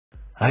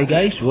Hi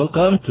guys,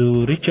 welcome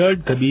to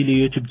Richard Cabile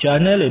YouTube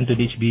channel. In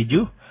today's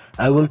video,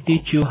 I will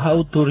teach you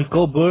how to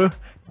recover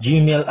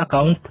Gmail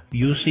account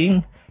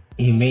using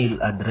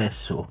email address.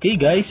 Okay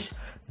guys,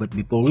 but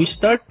before we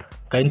start,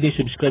 kindly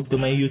subscribe to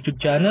my YouTube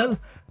channel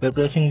by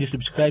pressing the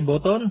subscribe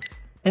button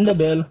and the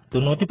bell to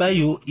notify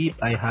you if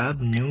I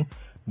have new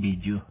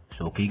video.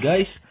 So okay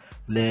guys,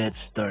 let's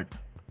start.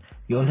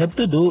 You all have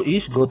to do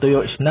is go to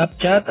your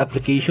Snapchat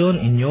application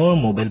in your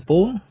mobile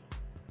phone.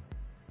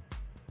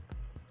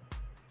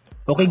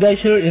 Okay guys,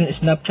 here in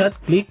Snapchat,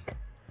 click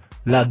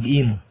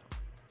login.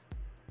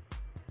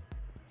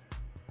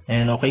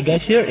 And okay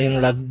guys, here in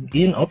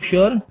login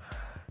option,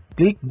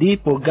 click the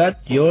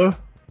forgot your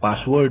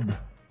password.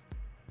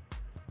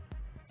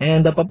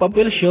 And the pop-up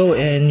will show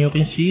and you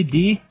can see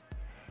the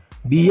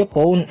via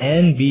phone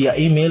and via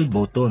email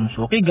buttons.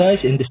 Okay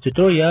guys, in this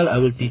tutorial, I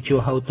will teach you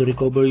how to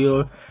recover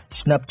your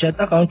Snapchat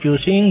account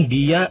using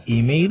via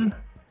email.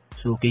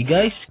 So okay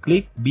guys,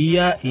 click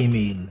via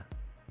email.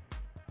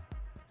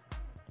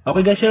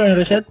 Okay guys, here in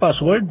reset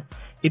password,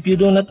 if you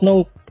do not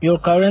know your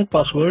current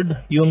password,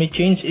 you may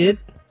change it.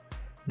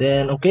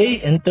 Then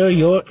okay, enter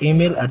your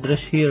email address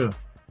here.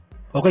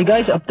 Okay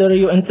guys, after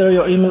you enter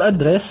your email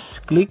address,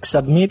 click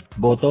submit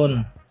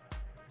button.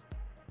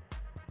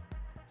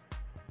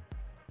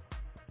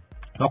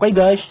 Okay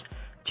guys,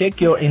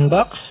 check your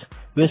inbox.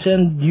 We'll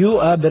send you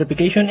a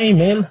verification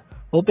email.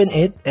 Open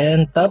it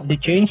and tap the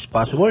change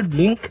password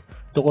link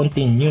to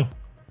continue.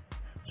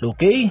 So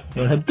okay,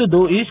 all you have to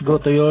do is go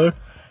to your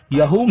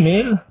Yahoo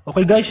mail.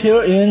 Okay guys,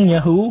 here in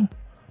Yahoo,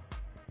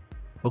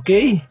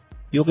 okay,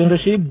 you can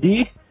receive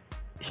the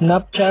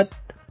Snapchat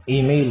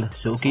email.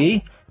 So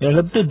okay, all you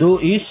have to do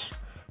is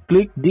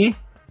click the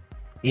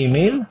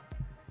email.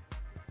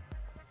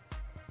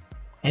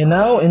 And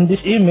now in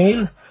this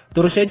email,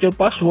 to reset your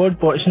password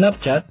for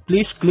Snapchat,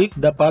 please click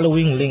the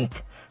following link.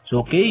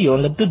 So okay, you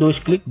all have to do is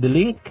click the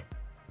link.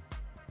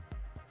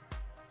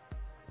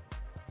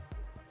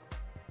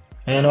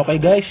 And okay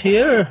guys,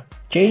 here,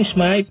 change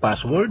my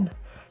password.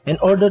 In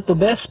order to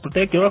best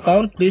protect your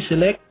account, please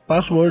select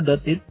password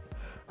that is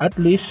at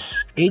least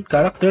 8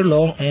 characters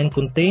long and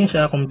contains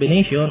a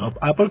combination of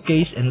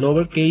uppercase and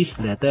lowercase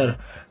letter,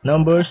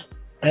 numbers,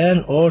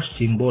 and or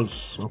symbols.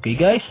 Okay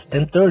guys,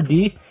 enter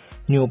the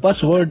new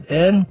password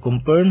and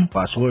confirm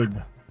password.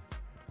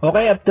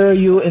 Okay, after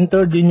you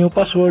enter the new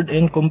password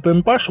and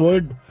confirm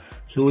password,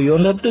 so you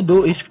all have to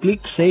do is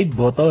click save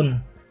button.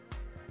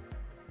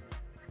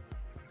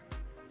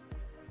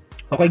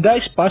 Okay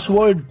guys,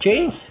 password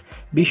change.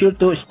 Be sure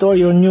to store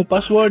your new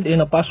password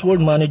in a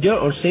password manager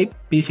or safe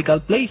physical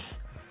place.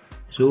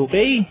 So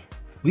okay,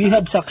 we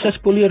have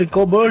successfully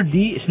recovered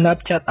the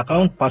Snapchat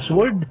account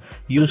password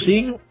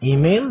using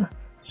email.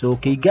 So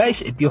okay guys,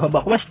 if you have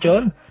a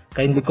question,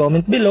 kindly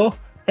comment below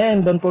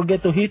and don't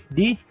forget to hit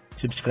the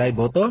subscribe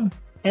button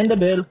and the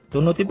bell to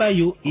notify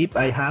you if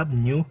I have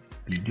new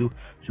video.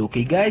 So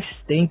okay guys,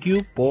 thank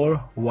you for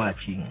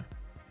watching.